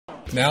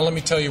Now let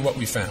me tell you what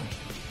we found.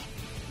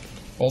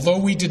 Although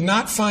we did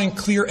not find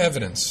clear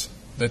evidence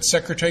that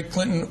Secretary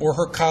Clinton or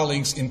her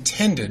colleagues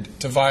intended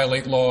to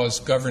violate laws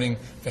governing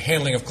the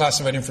handling of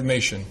classified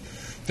information,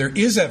 there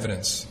is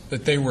evidence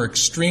that they were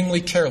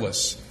extremely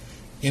careless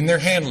in their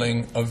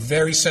handling of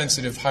very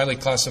sensitive, highly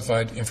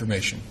classified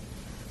information.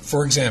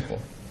 For example,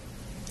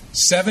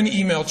 7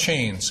 email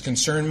chains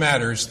concern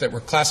matters that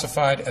were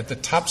classified at the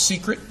top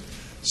secret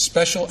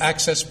special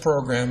access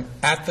program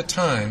at the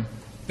time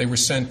they were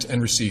sent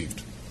and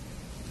received.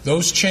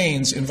 Those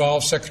chains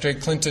involve Secretary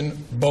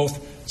Clinton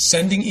both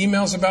sending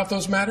emails about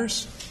those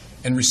matters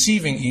and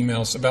receiving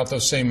emails about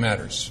those same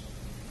matters.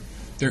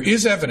 There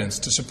is evidence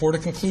to support a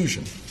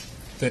conclusion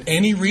that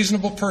any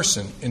reasonable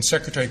person in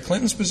Secretary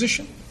Clinton's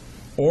position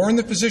or in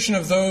the position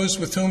of those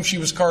with whom she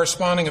was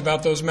corresponding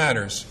about those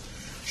matters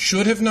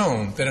should have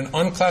known that an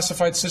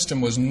unclassified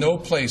system was no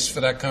place for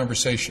that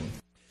conversation.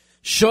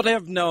 Should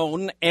have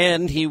known,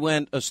 and he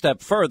went a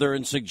step further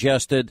and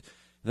suggested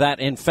that,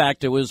 in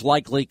fact, it was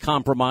likely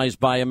compromised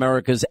by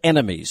America's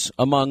enemies,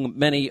 among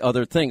many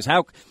other things.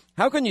 How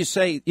can you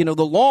say,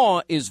 the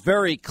law is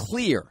very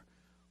clear?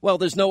 Well,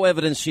 there's no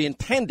evidence she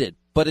intended,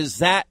 but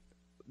is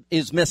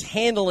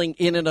mishandling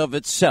in and of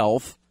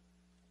itself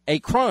a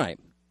crime?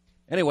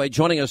 Anyway,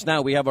 joining us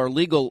now, we have our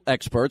legal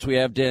experts. We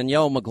have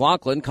Danielle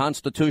McLaughlin,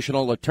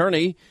 constitutional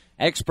attorney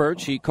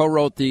expert. She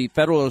co-wrote the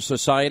Federalist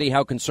Society,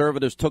 How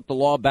Conservatives Took the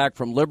Law Back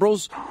from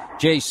Liberals.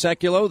 Jay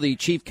Sekulow, the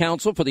chief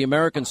counsel for the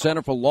American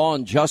Center for Law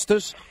and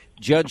Justice.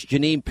 Judge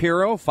Jeanine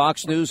Pirro,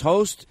 Fox News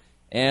host.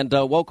 And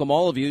welcome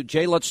all of you.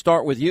 Jay, let's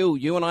start with you.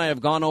 You and I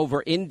have gone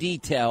over in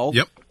detail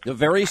the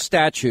various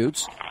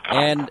statutes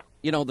and,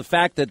 the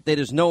fact that there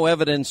is no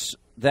evidence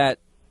that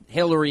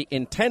Hillary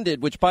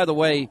intended, which, by the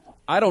way,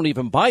 I don't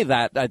even buy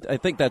that. I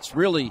think that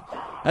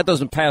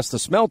doesn't pass the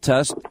smell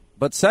test.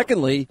 But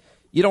secondly,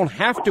 you don't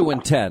have to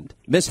intend.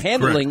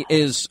 Mishandling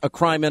is a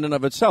crime in and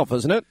of itself,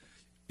 isn't it?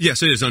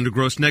 Yes, it is, under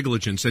gross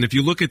negligence. And if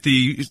you look at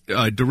the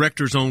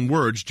director's own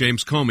words,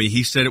 James Comey,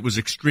 he said it was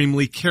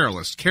extremely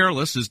careless.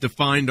 Careless is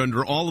defined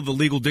under all of the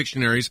legal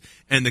dictionaries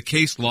and the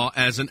case law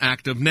as an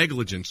act of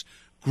negligence.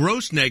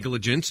 Gross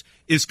negligence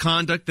is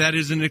conduct that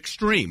is an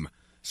extreme.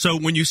 So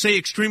when you say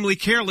extremely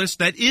careless,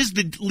 that is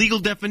the legal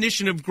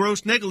definition of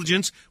gross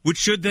negligence, which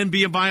should then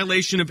be a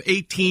violation of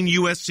 18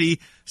 U.S.C.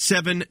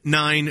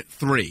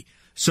 793.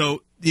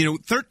 So,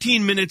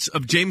 13 minutes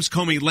of James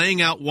Comey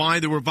laying out why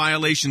there were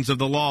violations of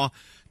the law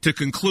to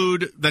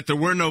conclude that there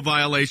were no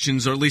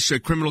violations, or at least a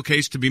criminal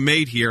case to be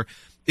made here,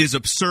 is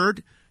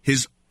absurd.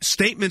 His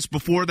statements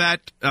before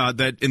that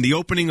in the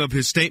opening of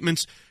his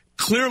statements,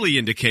 clearly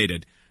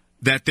indicated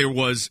that there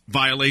was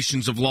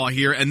violations of law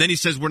here. And then he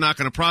says we're not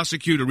going to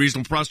prosecute. A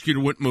reasonable prosecutor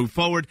wouldn't move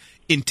forward.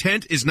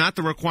 Intent is not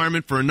the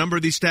requirement for a number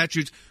of these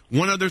statutes.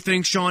 One other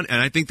thing, Sean,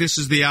 and I think this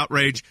is the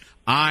outrage.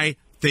 I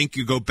think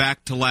you go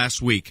back to last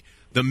week,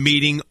 the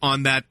meeting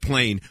on that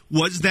plane.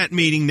 Was that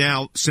meeting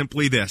now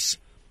simply this?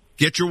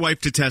 Get your wife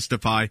to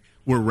testify.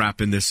 We're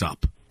wrapping this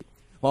up.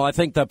 Well, I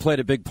think that played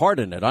a big part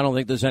in it. I don't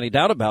think there's any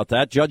doubt about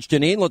that. Judge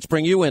Jeanine, let's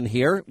bring you in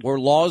here. Were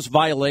laws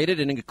violated?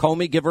 And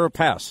Comey, give her a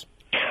pass.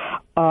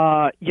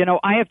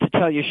 I have to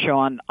tell you,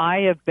 Sean, I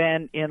have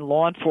been in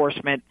law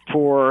enforcement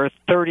for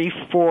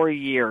 34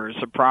 years,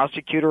 a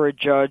prosecutor, a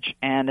judge,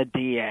 and a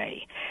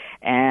DA.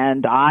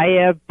 And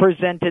I have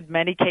presented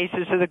many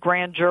cases to the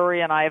grand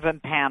jury, and I have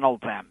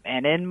impaneled them.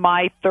 And in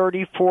my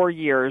 34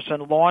 years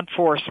in law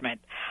enforcement,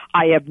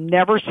 I have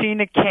never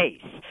seen a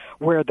case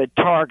where the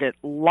target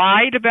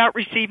lied about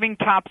receiving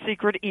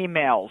top-secret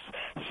emails,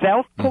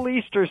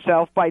 self-policed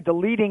herself by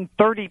deleting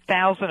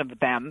 30,000 of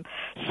them.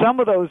 Some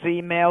of those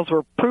emails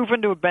were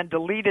proven to have been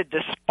deleted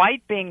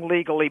despite being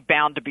legally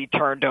bound to be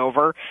turned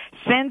over,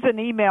 sends an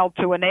email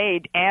to an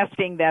aide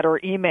asking that her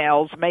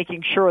emails,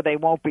 making sure they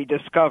won't be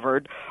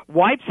discovered,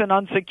 wipes an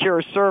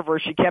unsecure server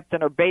she kept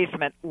in her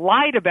basement,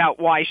 lied about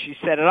why she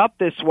set it up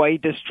this way,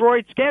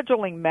 destroyed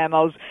scheduling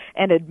memos,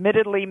 and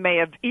admittedly may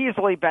have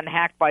easily been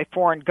hacked by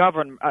foreign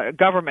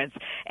governments,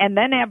 and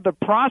then have the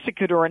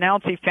prosecutor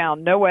announce he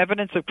found no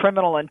evidence of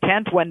criminal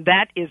intent when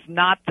that is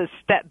not this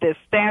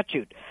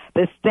statute.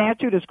 The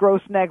statute is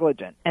gross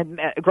negligence.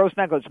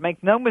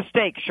 Make no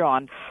mistake,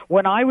 Sean,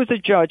 when I was a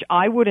judge,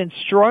 I would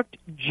instruct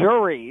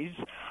juries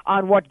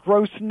on what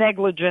gross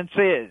negligence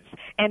is,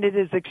 and it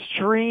is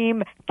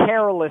extreme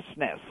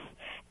carelessness.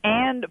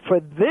 And for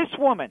this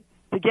woman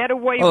to get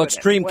away with it.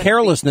 Extreme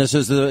carelessness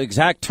is the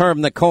exact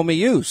term that Comey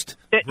used.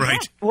 Right.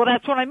 Yeah, well,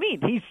 that's what I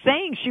mean. He's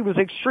saying she was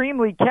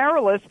extremely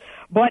careless,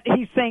 but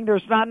he's saying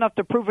there's not enough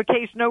to prove a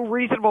case. No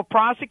reasonable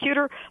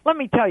prosecutor. Let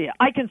me tell you,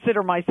 I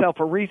consider myself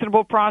a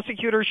reasonable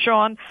prosecutor,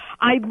 Sean.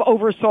 I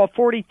oversaw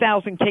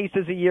 40,000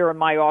 cases a year in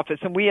my office,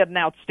 and we had an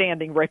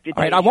outstanding reputation.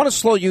 All right, I want to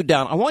slow you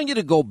down. I want you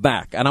to go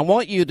back, and I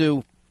want you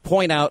to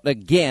point out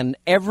again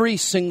every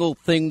single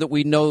thing that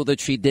we know that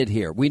she did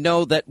here. We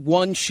know that,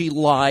 one, she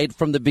lied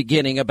from the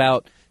beginning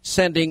about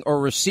sending or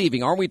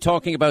receiving. Aren't we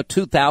talking about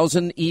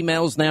 2,000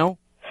 emails now?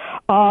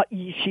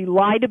 She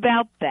lied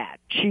about that.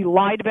 She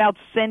lied about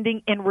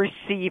sending and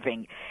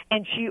receiving.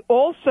 And she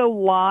also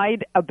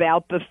lied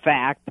about the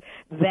fact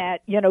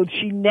that,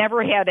 she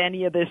never had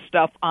any of this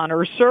stuff on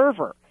her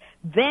server.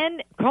 Then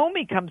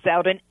Comey comes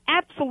out and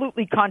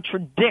absolutely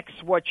contradicts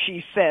what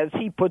she says.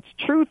 He puts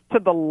truth to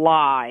the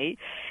lie,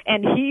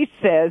 and he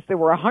says there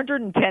were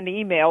 110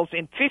 emails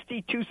in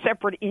 52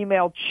 separate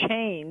email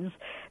chains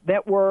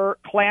that were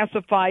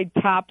classified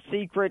top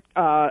secret,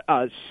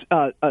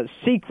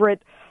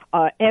 secret,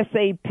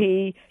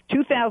 SAP,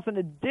 2,000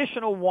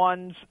 additional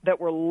ones that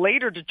were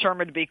later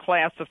determined to be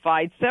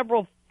classified,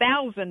 several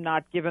thousand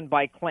not given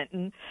by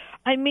Clinton.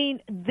 I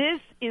mean, this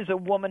is a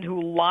woman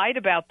who lied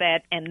about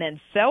that and then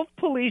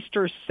self-policed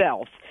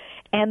herself.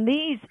 And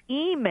these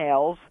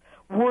emails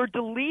were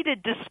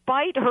deleted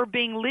despite her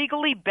being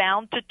legally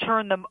bound to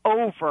turn them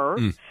over.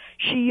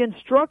 She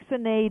instructs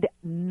an aide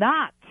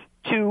not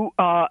to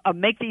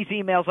make these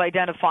emails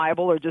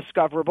identifiable or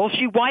discoverable.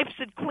 She wipes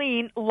it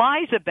clean,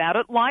 lies about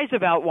it, lies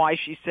about why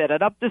she set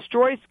it up,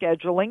 destroys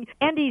scheduling,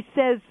 and he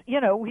says,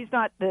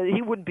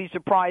 he wouldn't be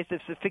surprised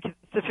if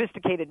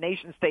sophisticated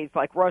nation states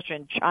like Russia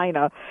and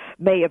China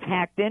may have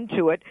hacked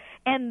into it.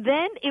 And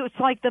then it was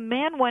like the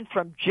man went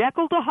from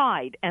Jekyll to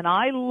Hyde, and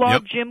I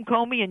love Jim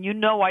Comey,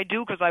 and I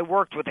do because I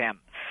worked with him.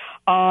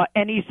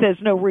 And he says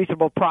no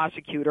reasonable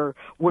prosecutor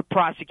would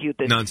prosecute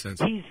this.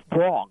 Nonsense. He's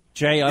wrong.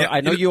 Jay,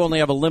 I know you only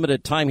have a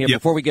limited time here.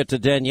 Before we get to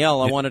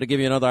Danielle, I wanted to give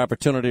you another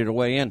opportunity to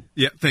weigh in.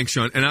 Yeah, thanks,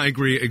 Sean. And I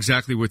agree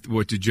exactly with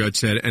what the judge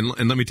said. And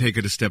let me take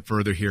it a step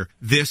further here.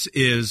 This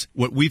is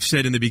what we've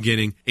said in the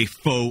beginning, a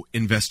faux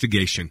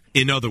investigation.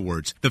 In other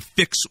words, the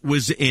fix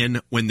was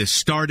in when this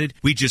started.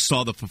 We just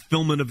saw the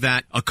fulfillment of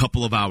that a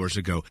couple of hours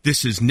ago.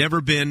 This has never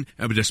been,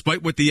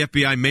 despite what the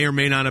FBI may or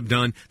may not have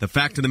done, the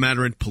fact of the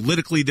matter is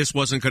politically this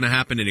wasn't going to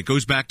happen. And it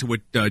goes back to what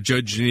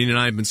Judge Janine and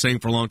I have been saying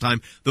for a long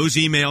time. Those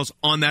emails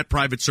on that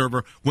private server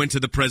went to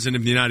the President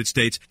of the United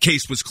States.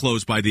 Case was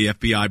closed by the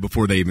FBI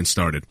before they even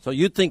started. So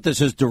you think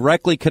this is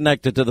directly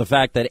connected to the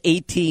fact that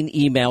 18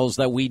 emails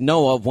that we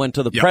know of went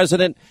to the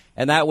President,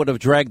 and that would have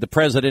dragged the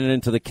President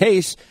into the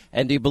case?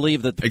 And do you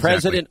believe that the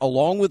President,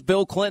 along with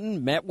Bill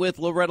Clinton, met with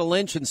Loretta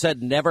Lynch and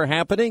said never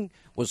happening?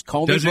 Was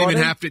Comey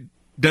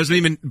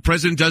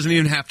President doesn't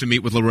even have to meet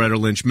with Loretta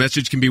Lynch.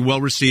 Message can be well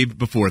received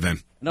before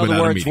then. In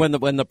other words,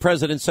 when the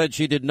President said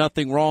she did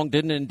nothing wrong,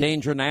 didn't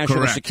endanger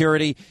national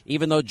security,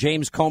 even though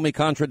James Comey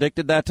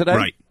contradicted that today?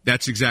 Right.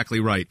 That's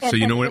exactly right. So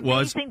you know what it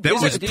was? That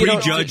was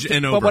prejudged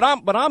and over.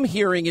 But what I'm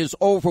hearing is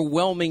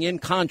overwhelming,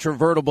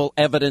 incontrovertible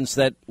evidence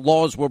that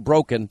laws were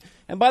broken.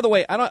 And by the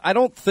way, I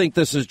don't think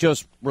this is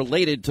just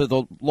related to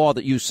the law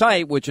that you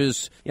cite, which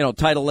is,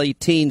 Title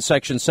 18,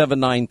 Section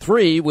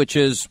 793, which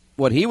is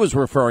what he was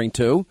referring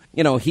to.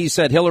 He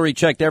said Hillary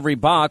checked every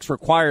box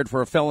required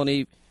for a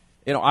felony.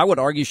 I would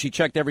argue she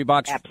checked every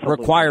box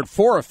required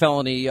for a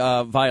felony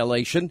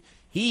violation.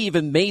 He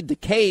even made the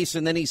case,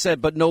 and then he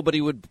said, but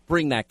nobody would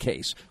bring that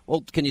case.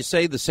 Well, can you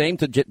say the same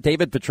to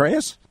David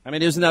Petraeus? I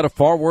mean, isn't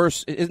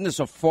this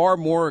a far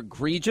more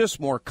egregious,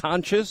 more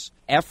conscious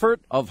effort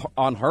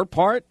on her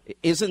part?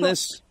 Isn't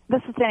this...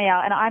 This is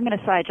Danielle, and I'm going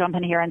to jump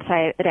in here and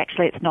say that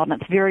actually it's not,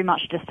 and it's very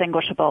much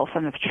distinguishable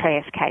from the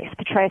Petraeus case.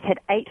 Petraeus had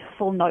 8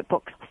 full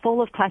notebooks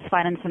full of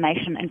classified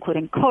information,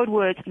 including code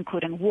words,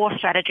 including war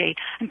strategy,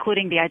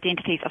 including the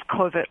identities of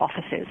covert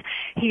officers.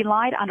 He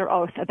lied under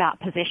oath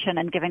about possession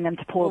and giving them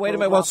to Paul. Wait a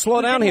minute. Well,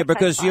 slow down here,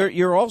 because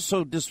you're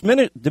also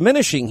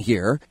diminishing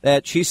here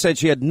that she said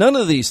she had none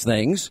of these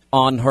things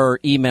on her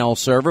email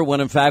server, when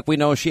in fact we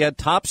know she had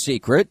top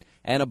secret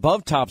and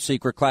above top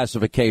secret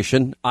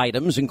classification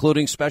items,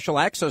 including special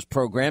access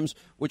programs,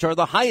 which are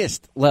the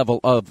highest level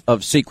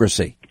of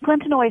secrecy.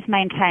 Clinton always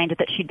maintained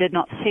that she did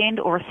not send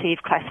or receive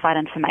classified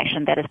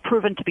information. That is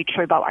proven to be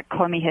true by what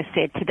Comey has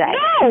said today.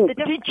 No!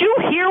 Did you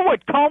hear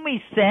what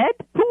Comey said?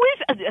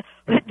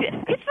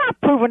 It's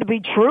not proven to be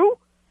true.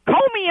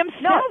 Comey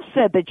himself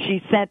said that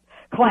she sent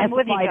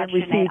classified and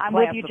received classified. I'm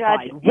with you,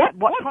 Judge.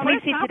 What Comey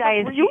said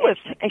today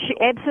is she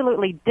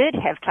absolutely did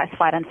have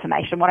classified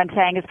information. What I'm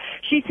saying is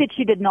she said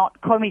she did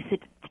not. Comey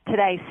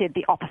today said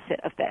the opposite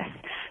of this.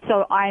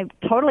 So I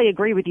totally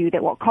agree with you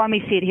that what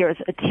Comey said here is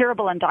a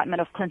terrible indictment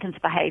of Clinton's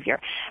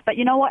behavior. But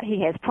you know what?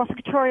 He has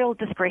prosecutorial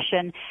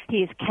discretion. He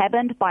is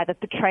cabined by the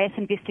Petraeus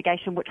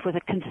investigation, which was a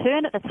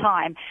concern at the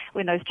time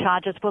when those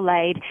charges were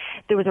laid.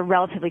 There was a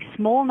relatively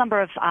small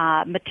number of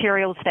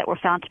materials that were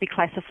found to be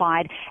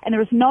classified, and there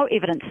was no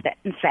evidence that,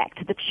 in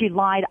fact, that she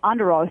lied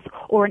under oath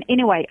or in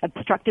any way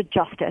obstructed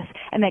justice.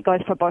 And that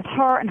goes for both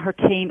her and her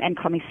team, and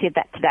Comey said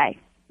that today.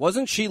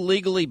 Wasn't she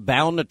legally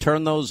bound to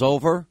turn those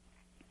over?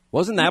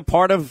 Wasn't that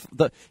part of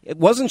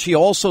wasn't she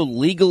also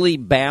legally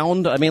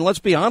bound? I mean, let's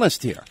be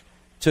honest here,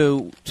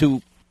 to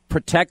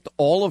protect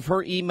all of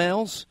her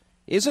emails?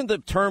 Isn't the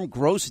term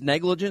gross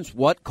negligence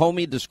what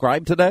Comey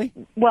described today?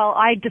 Well,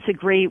 I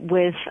disagree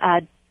with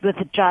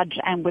the judge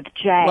and with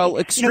Jay. Well,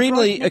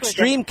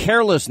 extreme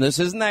carelessness,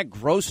 isn't that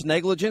gross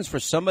negligence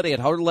for somebody at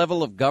her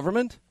level of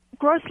government?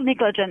 gross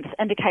negligence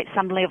indicates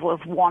some level of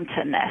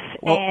wantonness.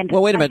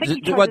 Well, wait a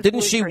minute.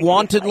 Didn't she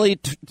wantonly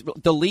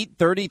delete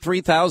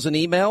 33,000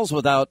 emails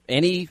without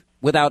any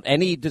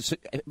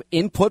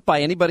input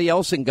by anybody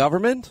else in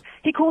government?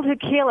 He called her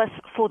careless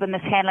for the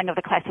mishandling of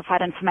the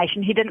classified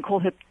information. He didn't call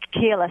her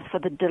careless for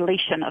the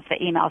deletion of the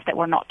emails that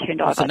were not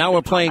turned over. So now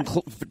we're playing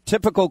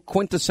typical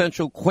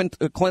quintessential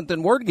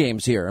Clinton word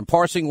games here and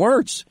parsing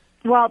words.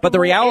 Well, but the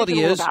reality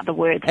is, about the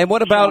words, and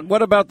what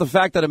about the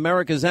fact that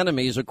America's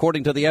enemies,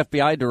 according to the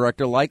FBI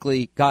director,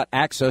 likely got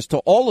access to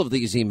all of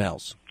these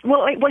emails?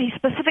 Well, what he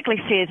specifically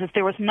says is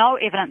there was no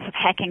evidence of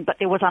hacking, but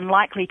there was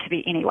unlikely to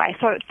be anyway.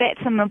 So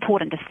that's an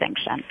important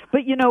distinction.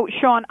 But,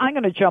 Sean, I'm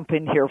going to jump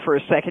in here for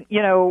a second.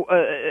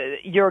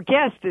 Your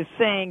guest is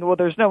saying, well,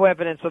 there's no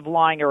evidence of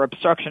lying or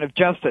obstruction of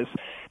justice.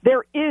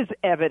 There is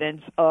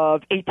evidence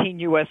of 18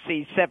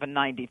 U.S.C.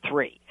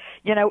 793.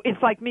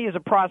 It's like me as a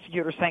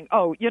prosecutor saying,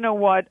 oh, you know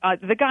what,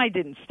 the guy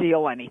didn't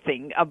steal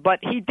anything, but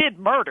he did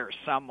murder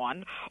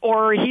someone,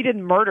 or he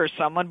didn't murder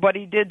someone, but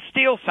he did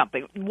steal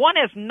something. One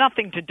has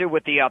nothing to do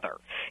with the other.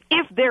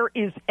 If there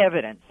is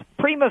evidence,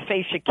 prima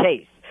facie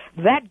case,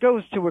 that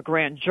goes to a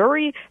grand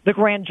jury. The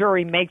grand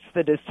jury makes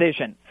the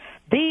decision.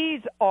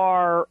 These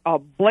are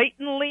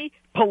blatantly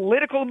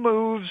political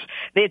moves.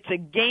 It's a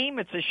game.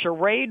 It's a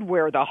charade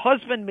where the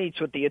husband meets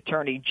with the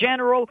attorney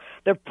general.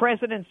 The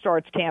president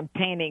starts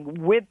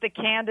campaigning with the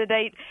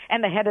candidate,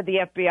 and the head of the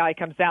FBI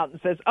comes out and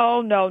says,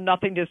 oh, no,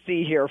 nothing to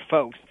see here,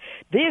 folks.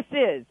 This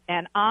is,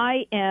 and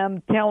I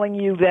am telling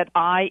you that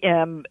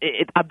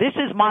this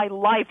is my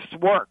life's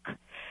work.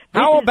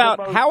 How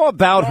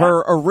about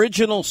her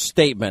original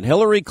statement,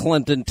 Hillary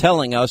Clinton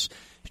telling us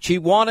she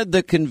wanted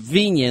the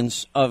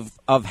convenience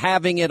of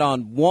having it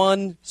on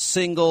one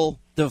single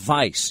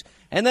device.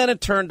 And then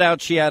it turned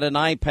out she had an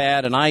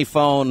iPad, an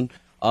iPhone,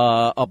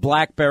 a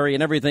BlackBerry,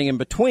 and everything in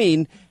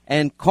between.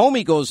 And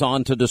Comey goes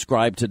on to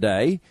describe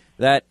today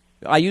that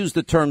I used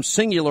the term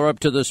singular up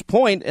to this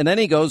point, and then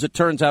he goes, it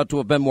turns out to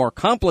have been more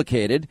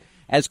complicated,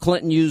 as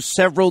Clinton used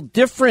several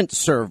different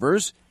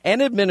servers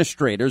and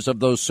administrators of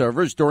those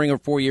servers during her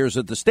 4 years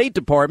at the State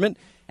Department,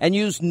 and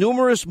used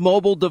numerous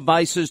mobile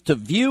devices to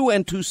view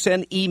and to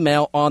send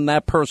email on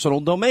that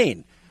personal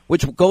domain,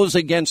 which goes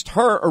against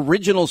her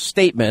original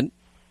statement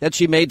that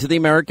she made to the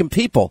American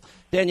people.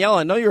 Danielle,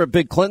 I know you're a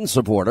big Clinton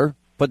supporter,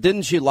 but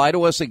didn't she lie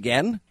to us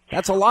again?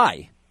 That's a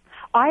lie.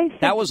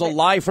 That was a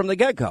lie from the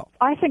get-go.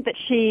 I think that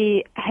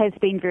she has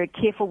been very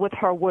careful with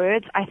her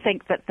words. I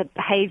think that the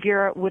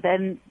behavior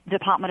within the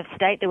Department of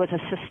State, there was a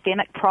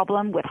systemic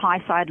problem with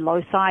high side,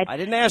 low side. I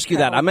didn't ask you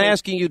that. I'm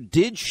asking you,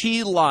 did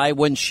she lie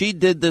when she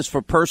did this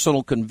for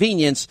personal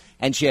convenience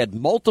and she had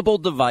multiple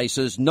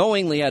devices,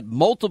 knowingly had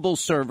multiple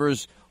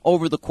servers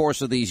over the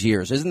course of these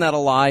years? Isn't that a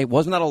lie?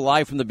 Wasn't that a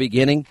lie from the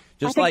beginning?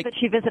 I think that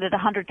she visited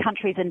 100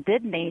 countries and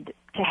did need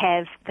to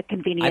have the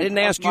convenience. I didn't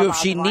ask you if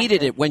she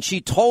needed it. When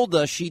she told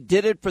us she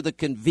did it for the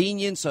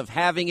convenience of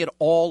having it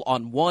all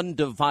on one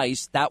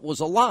device, that was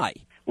a lie.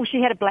 Well,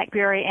 she had a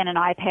BlackBerry and an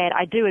iPad.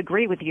 I do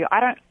agree with you.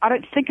 I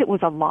don't think it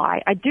was a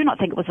lie. I do not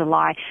think it was a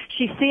lie.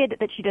 She said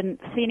that she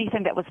didn't see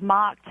anything that was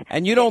marked.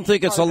 And you don't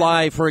think it's a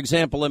lie, for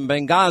example, in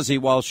Benghazi,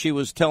 while she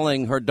was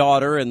telling her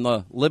daughter and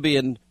the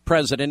Libyan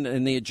president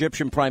and the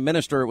Egyptian prime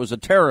minister it was a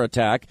terror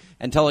attack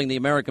and telling the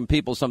American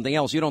people something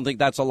else. You don't think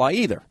that's a lie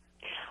either?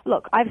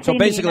 Look, I've seen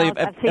the emails,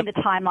 I've seen the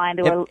timeline.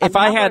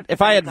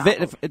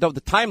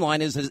 The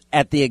timeline is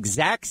at the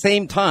exact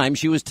same time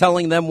she was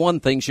telling them one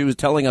thing, she was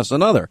telling us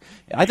another.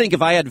 I think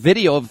if I had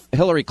video of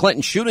Hillary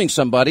Clinton shooting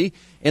somebody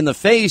in the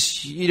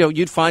face,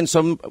 you'd find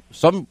some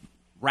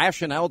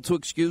rationale to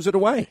excuse it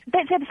away.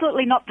 That's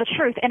absolutely not the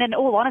truth. And in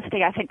all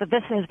honesty, I think that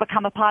this has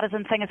become a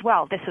partisan thing as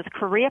well. This is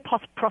career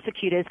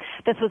prosecutors.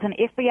 This was an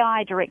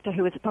FBI director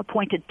who was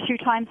appointed 2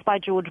 times by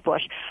George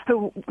Bush,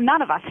 who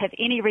none of us have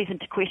any reason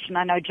to question.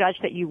 I know, Judge,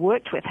 that you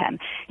worked with him.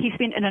 He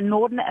spent an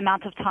inordinate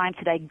amount of time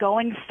today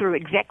going through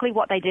exactly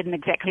what they did and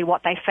exactly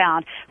what they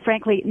found.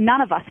 Frankly, none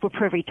of us were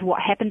privy to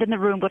what happened in the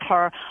room with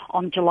her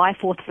on July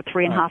 4th for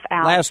 3.5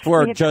 hours. Last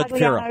word, Judge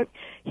Pirro.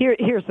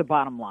 Here's the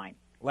bottom line.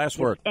 Last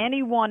word. If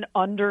anyone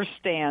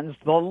understands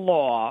the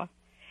law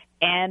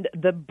and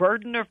the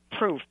burden of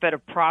proof that a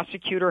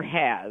prosecutor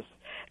has,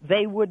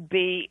 they would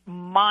be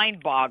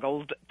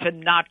mind-boggled to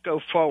not go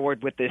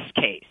forward with this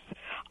case.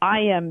 I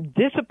am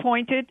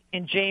disappointed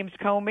in James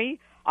Comey.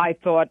 I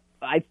thought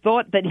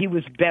that he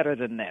was better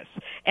than this.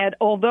 And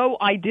although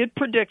I did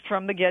predict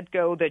from the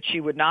get-go that she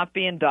would not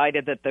be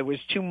indicted, that there was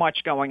too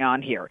much going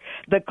on here,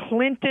 the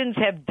Clintons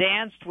have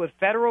danced with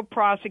federal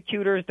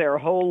prosecutors their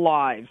whole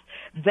lives.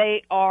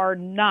 They are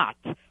not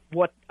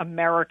what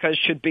America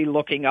should be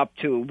looking up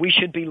to. We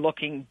should be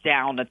looking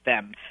down at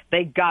them.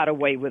 They got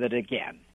away with it again.